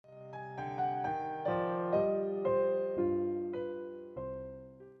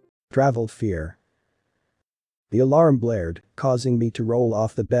Travel fear. The alarm blared, causing me to roll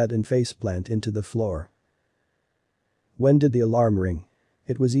off the bed and faceplant into the floor. When did the alarm ring?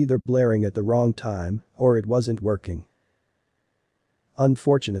 It was either blaring at the wrong time, or it wasn't working.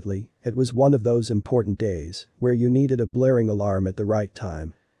 Unfortunately, it was one of those important days where you needed a blaring alarm at the right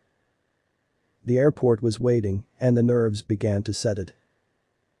time. The airport was waiting, and the nerves began to set it.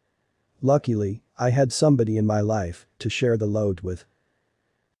 Luckily, I had somebody in my life to share the load with.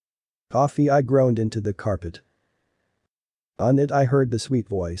 Coffee, I groaned into the carpet. On it I heard the sweet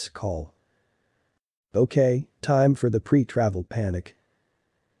voice call. Okay, time for the pre-travel panic.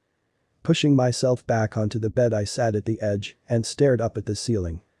 Pushing myself back onto the bed, I sat at the edge and stared up at the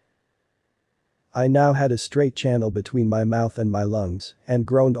ceiling. I now had a straight channel between my mouth and my lungs and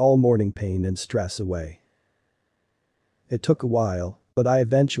groaned all morning, pain and stress away. It took a while, but I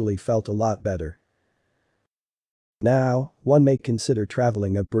eventually felt a lot better. Now, one may consider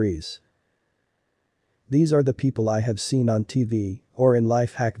traveling a breeze. These are the people I have seen on TV or in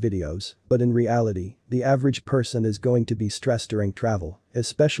life hack videos, but in reality, the average person is going to be stressed during travel,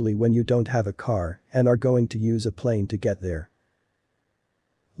 especially when you don't have a car and are going to use a plane to get there.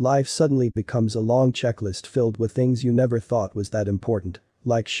 Life suddenly becomes a long checklist filled with things you never thought was that important,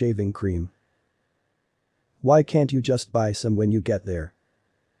 like shaving cream. Why can't you just buy some when you get there?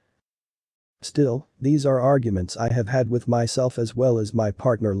 Still, these are arguments I have had with myself as well as my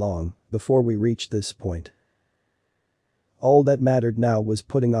partner long before we reached this point. All that mattered now was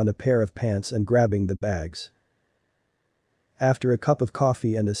putting on a pair of pants and grabbing the bags. After a cup of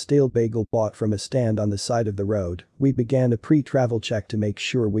coffee and a stale bagel bought from a stand on the side of the road, we began a pre-travel check to make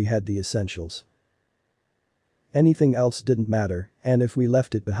sure we had the essentials. Anything else didn't matter, and if we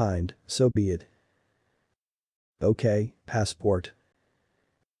left it behind, so be it. Okay, passport.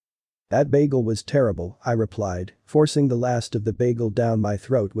 That bagel was terrible, I replied, forcing the last of the bagel down my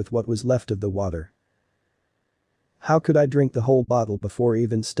throat with what was left of the water. How could I drink the whole bottle before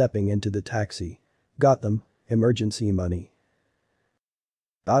even stepping into the taxi? Got them, emergency money.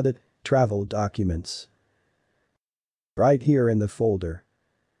 Got it, travel documents. Right here in the folder.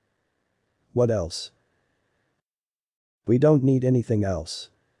 What else? We don't need anything else.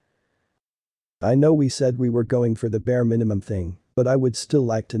 I know we said we were going for the bare minimum thing, but I would still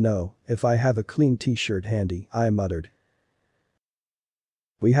like to know if I have a clean t-shirt handy, I muttered.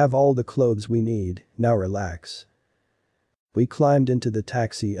 We have all the clothes we need, now relax. We climbed into the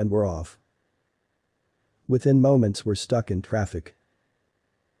taxi and were off. Within moments we're stuck in traffic.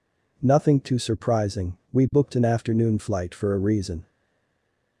 Nothing too surprising, we booked an afternoon flight for a reason.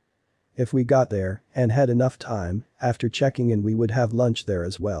 If we got there and had enough time, after checking in we would have lunch there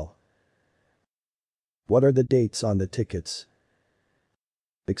as well. What are the dates on the tickets?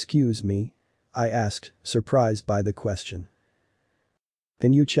 Excuse me? I asked, surprised by the question.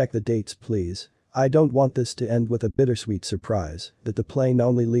 Can you check the dates please? I don't want this to end with a bittersweet surprise that the plane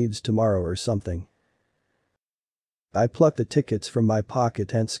only leaves tomorrow or something. I plucked the tickets from my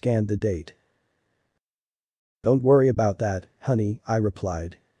pocket and scanned the date. Don't worry about that, honey, I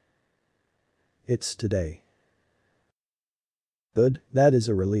replied. It's today. Good, that is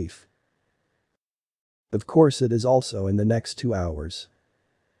a relief. Of course it is also in the next 2 hours.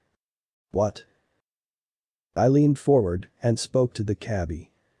 What? I leaned forward and spoke to the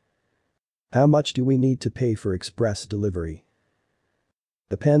cabbie. How much do we need to pay for express delivery?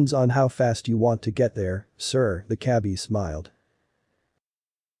 Depends on how fast you want to get there, sir, the cabbie smiled.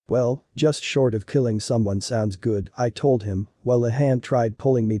 Well, just short of killing someone sounds good, I told him, while a hand tried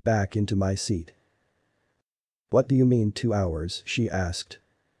pulling me back into my seat. What do you mean 2 hours, she asked.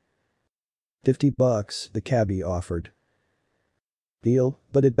 $50, the cabbie offered. Deal,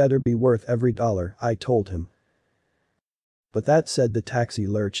 but it better be worth every dollar, I told him. But that said, the taxi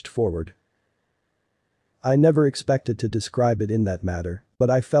lurched forward. I never expected to describe it in that manner, but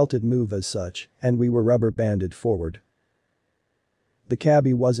I felt it move as such, and we were rubber banded forward. The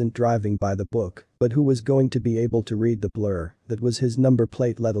cabbie wasn't driving by the book, but who was going to be able to read the blur that was his number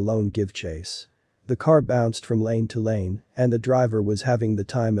plate, let alone give chase? The car bounced from lane to lane, and the driver was having the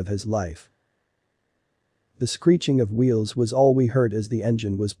time of his life. The screeching of wheels was all we heard as the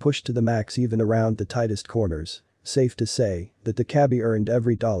engine was pushed to the max even around the tightest corners. Safe to say that the cabbie earned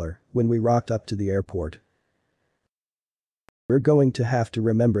every dollar when we rocked up to the airport. We're going to have to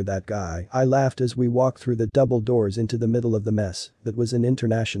remember that guy, I laughed as we walked through the double doors into the middle of the mess that was an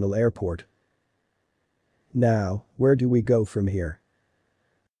international airport. Now, where do we go from here?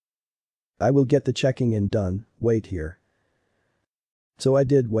 I will get the checking in done, wait here. So I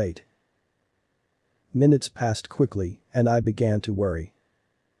did wait. Minutes passed quickly, and I began to worry.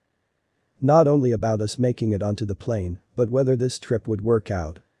 Not only about us making it onto the plane, but whether this trip would work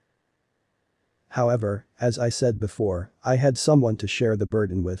out. However, as I said before, I had someone to share the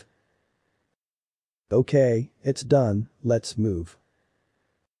burden with. Okay, it's done, let's move.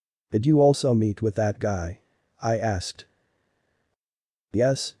 Did you also meet with that guy? I asked.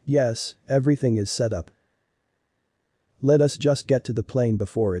 Yes, everything is set up. Let us just get to the plane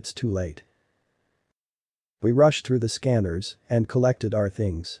before it's too late. We rushed through the scanners and collected our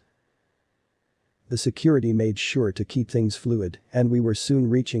things. The security made sure to keep things fluid and we were soon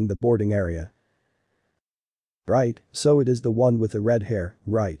reaching the boarding area. Right, so it is the one with the red hair,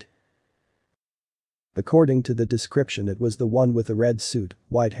 right? According to the description it was the one with the red suit,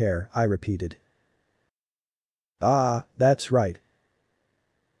 white hair, I repeated. Ah, that's right.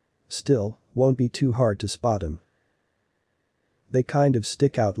 Still, won't be too hard to spot him. They kind of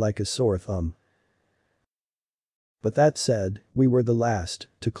stick out like a sore thumb. But that said, we were the last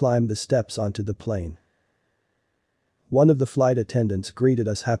to climb the steps onto the plane. One of the flight attendants greeted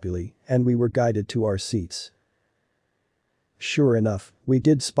us happily and we were guided to our seats. Sure enough, we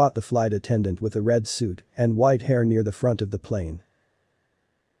did spot the flight attendant with a red suit and white hair near the front of the plane.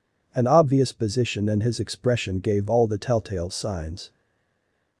 An obvious position and his expression gave all the telltale signs.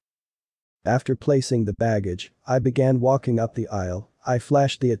 After placing the baggage, I began walking up the aisle, I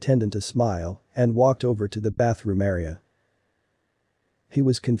flashed the attendant a smile and walked over to the bathroom area. He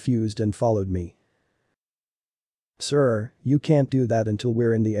was confused and followed me. Sir, you can't do that until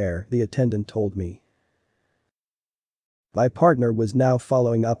we're in the air, the attendant told me. My partner was now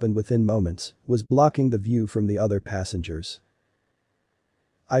following up and within moments, was blocking the view from the other passengers.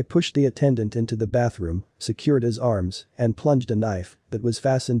 I pushed the attendant into the bathroom, secured his arms, and plunged a knife that was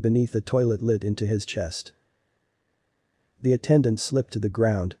fastened beneath the toilet lid into his chest. The attendant slipped to the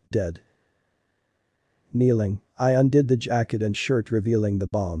ground, dead. Kneeling, I undid the jacket and shirt revealing the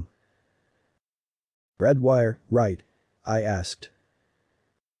bomb. Red wire, right? I asked.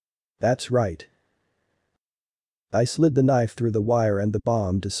 That's right. I slid the knife through the wire and the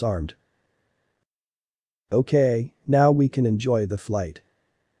bomb disarmed. Okay, now we can enjoy the flight.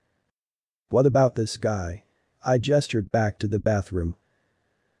 What about this guy? I gestured back to the bathroom.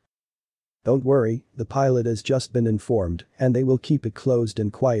 Don't worry, the pilot has just been informed and they will keep it closed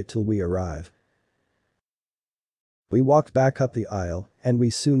and quiet till we arrive. We walked back up the aisle and we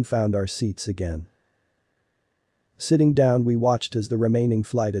soon found our seats again. Sitting down we watched as the remaining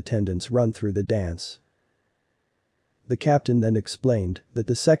flight attendants run through the dance. The captain then explained that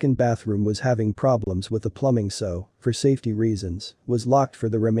the second bathroom was having problems with the plumbing so, for safety reasons, was locked for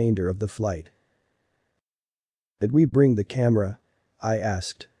the remainder of the flight. Did we bring the camera? I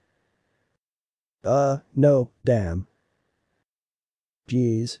asked. No, damn.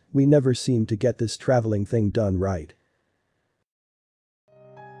 Geez, we never seem to get this traveling thing done right.